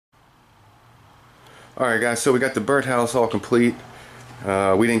Alright guys, so we got the birdhouse all complete.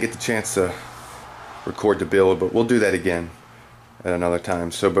 We didn't get the chance to record the build, but we'll do that again at another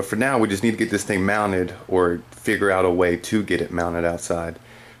time. But for now, we just need to get this thing mounted or figure out a way to get it mounted outside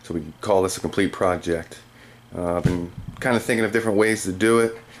so we can call this a complete project. I've been kind of thinking of different ways to do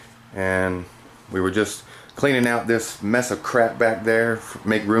it, and we were just cleaning out this mess of crap back there,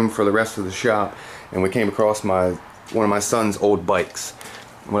 make room for the rest of the shop, and we came across one of my son's old bikes.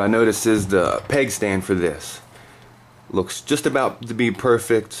 What I noticed is the peg stand for this looks just about to be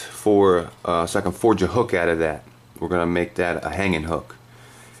perfect for so I can forge a hook out of that. We're gonna make that a hanging hook.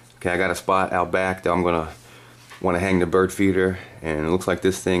 Okay, I got a spot out back that I'm gonna want to hang the bird feeder, and it looks like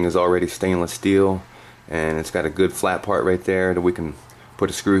this thing is already stainless steel, and it's got a good flat part right there that we can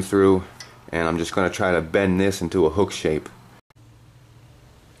put a screw through, and I'm just gonna try to bend this into a hook shape.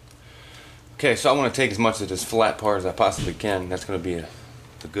 Okay, so I want to take as much of this flat part as I possibly can. That's gonna be a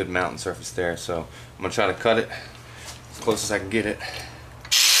good mounting surface there, so I'm gonna try to cut it as close as I can get it.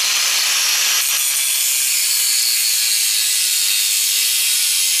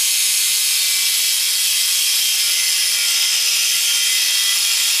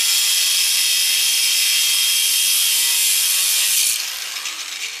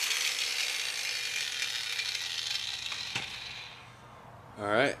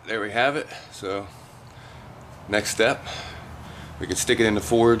 Alright, there we have it. So next step, we can stick it in the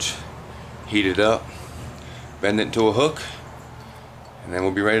forge, heat it up, bend it into a hook, and then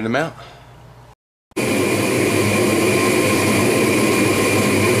we'll be ready to mount.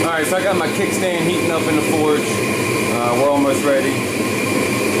 Alright, so I got my kickstand heating up in the forge. We're almost ready.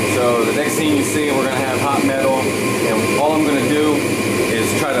 So the next thing you see, we're going to have hot metal, and all I'm going to do is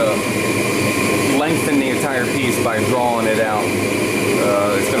try to lengthen the entire piece by drawing it out.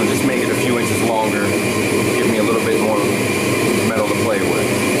 It's going to just make it a few inches longer, give me a little bit more metal to play with.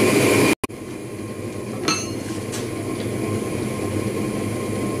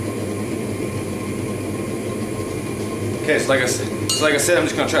 Okay, so like I said, I'm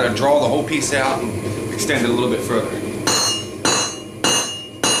just going to try to draw the whole piece out and extend it a little bit further.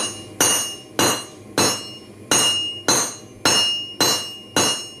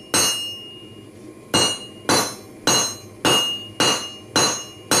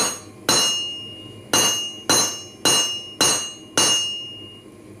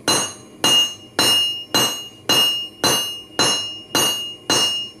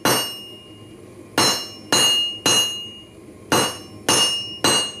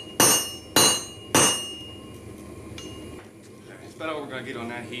 About all we're going to get on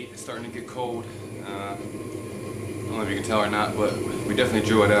that heat. It's starting to get cold. I don't know if you can tell or not, but we definitely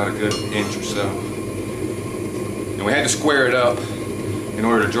drew it out a good inch or so. And we had to square it up. In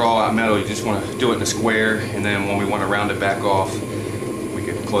order to draw out metal, you just want to do it in a square, and then when we want to round it back off, we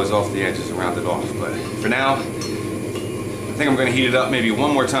can close off the edges and round it off. But for now, I think I'm going to heat it up maybe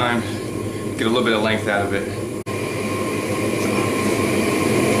one more time, get a little bit of length out of it.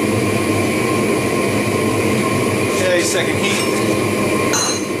 Okay, second heat.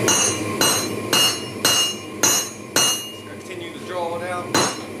 Continue to draw it out.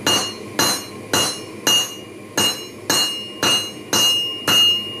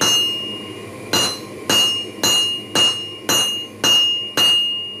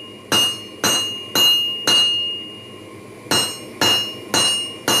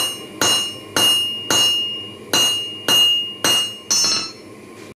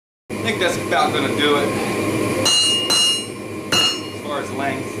 I think that's about going to do it.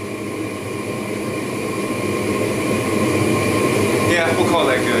 Length. Yeah, we'll call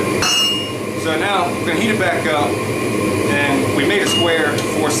that good. So now we're going to heat it back up, and we made a square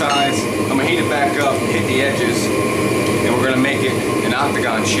 4 sides. I'm going to heat it back up, hit the edges, and we're going to make it an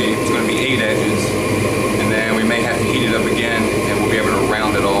octagon shape. It's going to be 8 edges, and then we may have to heat it up again, and we'll be able to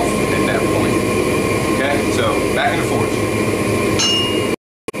round it off at that point. Okay, so back in the forge.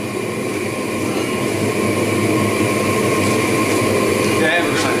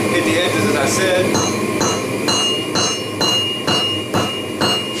 Hit the edges as I said.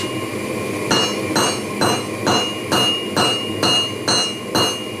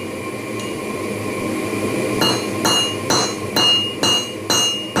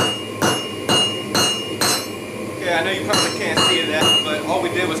 Okay, I know you probably can't see that, but all we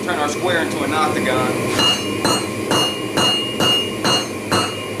did was turn our square into an octagon.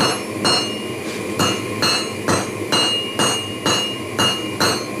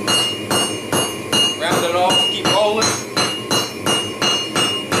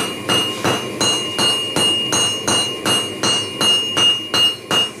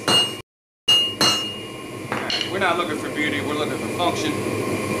 We're not looking for beauty, we're looking for function.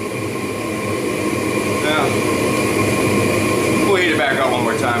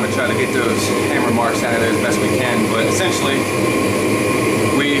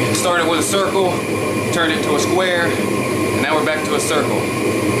 square, and now we're back to a circle.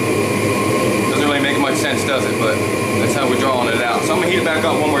 Doesn't really make much sense, does it? But that's how we're drawing it out. So I'm gonna heat it back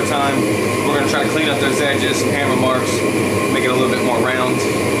up one more time. We're gonna try to clean up those edges, some hammer marks, make it a little bit more round.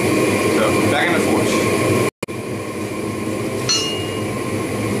 So back in the forge.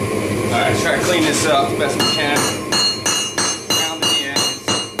 All right, let's try to clean this up as best we can. Round the ends.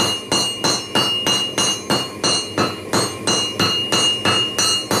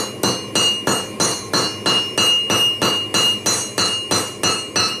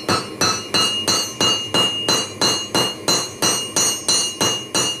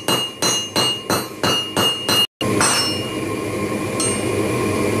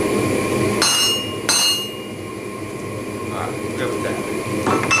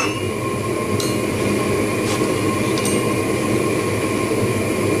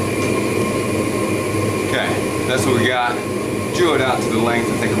 That's what we got. Drew it out to the length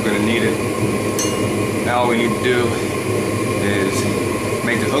I think we're going to need it. Now all we need to do is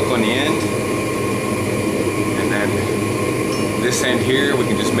make the hook on the end, and then this end here we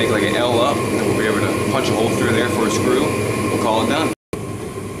can just make like an L up, and we'll be able to punch a hole through there for a screw. We'll call it done.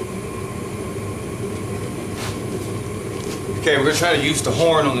 Okay, we're going to try to use the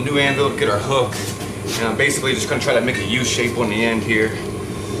horn on the new anvil to get our hook, and I'm basically just going to try to make a U shape on the end here.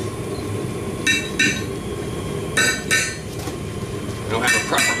 I don't have a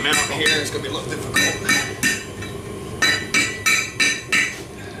proper mount here, it's going to be a little difficult.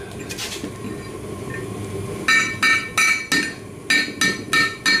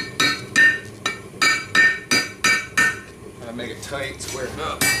 Gotta make it tight, square it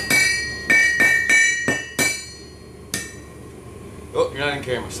up. Oh, you're not in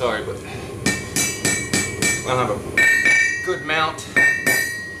camera, sorry, but I don't have a good mount.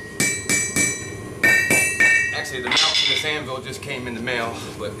 Actually, the mount for this anvil just came in the mail,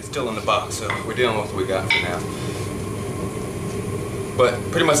 but it's still in the box, so we're dealing with what we got for now. But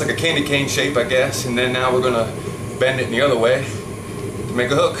pretty much like a candy cane shape, I guess, and then now we're going to bend it in the other way to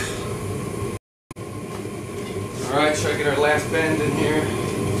make a hook. Alright, try to get our last bend in here.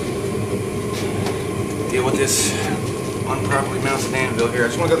 Deal with this unproperly mounted anvil here. I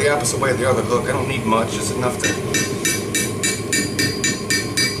just want to go the opposite way of the other hook. I don't need much, just enough to...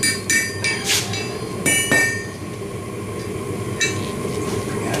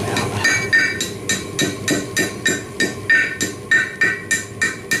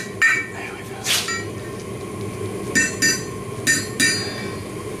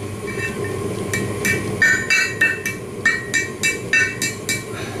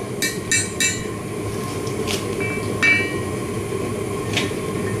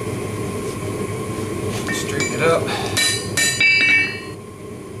 up.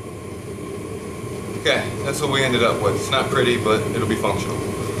 Okay, that's what we ended up with. It's not pretty, but it'll be functional.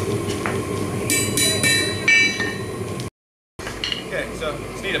 Okay, so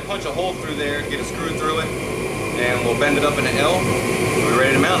just need to punch a hole through there, get a screw through it, and we'll bend it up in an L, and we're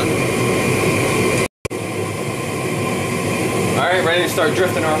ready to mount it. Alright, ready to start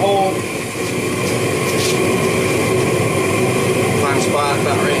drifting our hole. Find a spot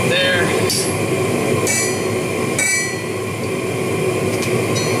about right there.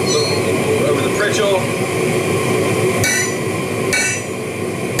 Over the Pritchel.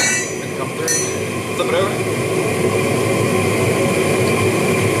 Come through. Flip it over.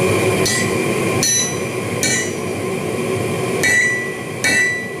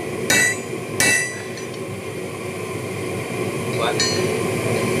 Flat.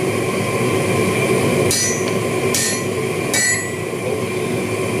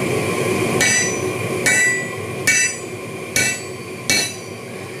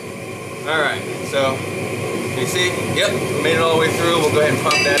 Alright, so you see, yep, we made it all the way through. We'll go ahead and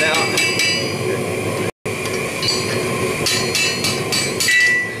pop that out.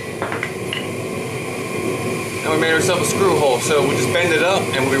 Now we made ourselves a screw hole, so we'll just bend it up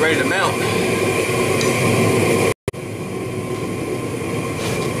and we'll be ready to mount.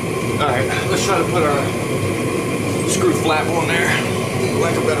 Alright, let's try to put our screw flap on there, for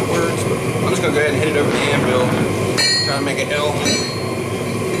lack of better words, but I'm just going to go ahead and hit it over the anvil, try to make an L.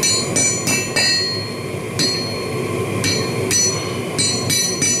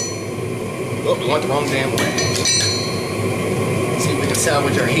 Oh, we went the wrong damn way. Let's see if we can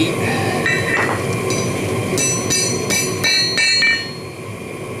salvage our heat.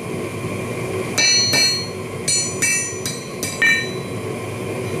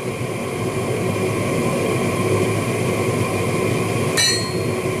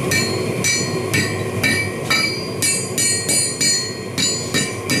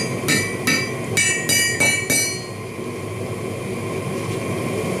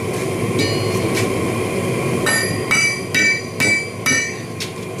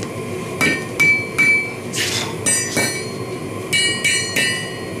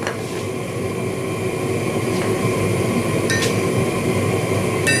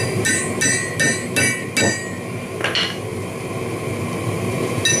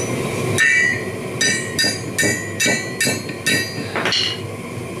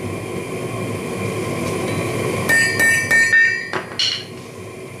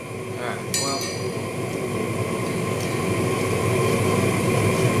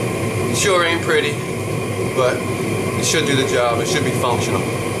 It sure ain't pretty, but it should do the job. It should be functional.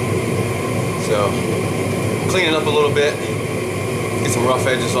 So clean it up a little bit, get some rough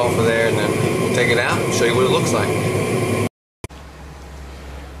edges off of there, and then we'll take it out and show you what it looks like.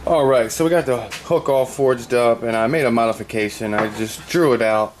 Alright, so we got the hook all forged up, and I made a modification. I just drew it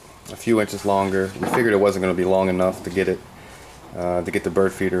out a few inches longer. We figured it wasn't going to be long enough to get it to get the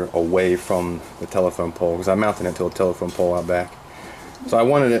bird feeder away from the telephone pole, because I'm mounting it to a telephone pole out back. So I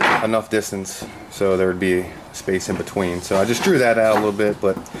wanted it enough distance so there would be space in between. So I just drew that out a little bit,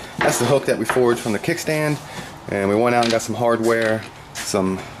 but that's the hook that we forged from the kickstand. And we went out and got some hardware,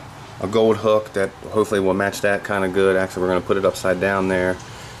 a gold hook that hopefully will match that kind of good. Actually, we're going to put it upside down there.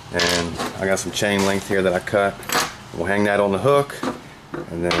 And I got some chain length here that I cut. We'll hang that on the hook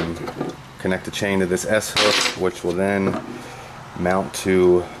and then connect the chain to this S hook, which will then mount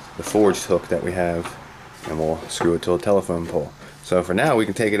to the forged hook that we have, and we'll screw it to a telephone pole. So for now we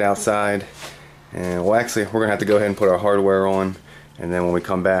can take it outside, and we're gonna have to go ahead and put our hardware on, and then when we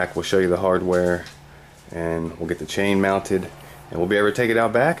come back we'll show you the hardware and we'll get the chain mounted, and we'll be able to take it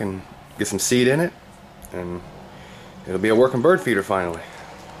out back and get some seed in it, and it'll be a working bird feeder finally.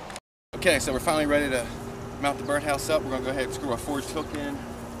 Okay, so we're finally ready to mount the birdhouse up. We're gonna go ahead and screw our forged hook in.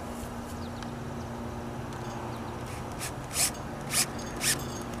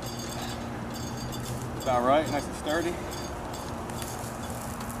 About right, nice and sturdy.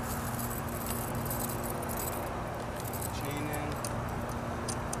 Chain in.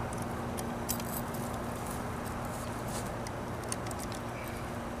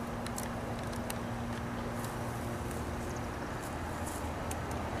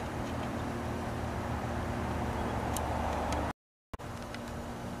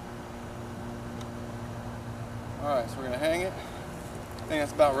 Alright, so we're going to hang it. I think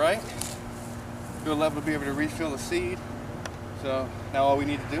that's about right. Good level to be able to refill the seed. So now all we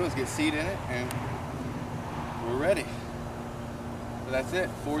need to do is get seed in it and we're ready. So that's it.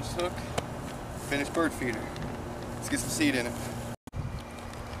 Forged hook, finished bird feeder. Let's get some seed in it.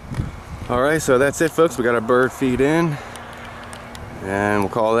 Alright, so that's it folks. We got our bird feed in and we'll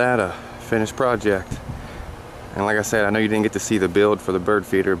call that a finished project. And like I said, I know you didn't get to see the build for the bird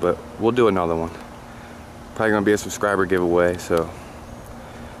feeder, but we'll do another one. Probably gonna be a subscriber giveaway, so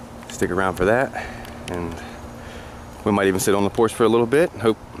stick around for that, and we might even sit on the porch for a little bit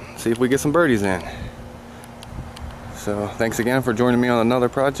and see if we get some birdies in. So thanks again for joining me on another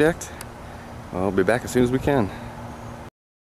project. I'll be back as soon as we can.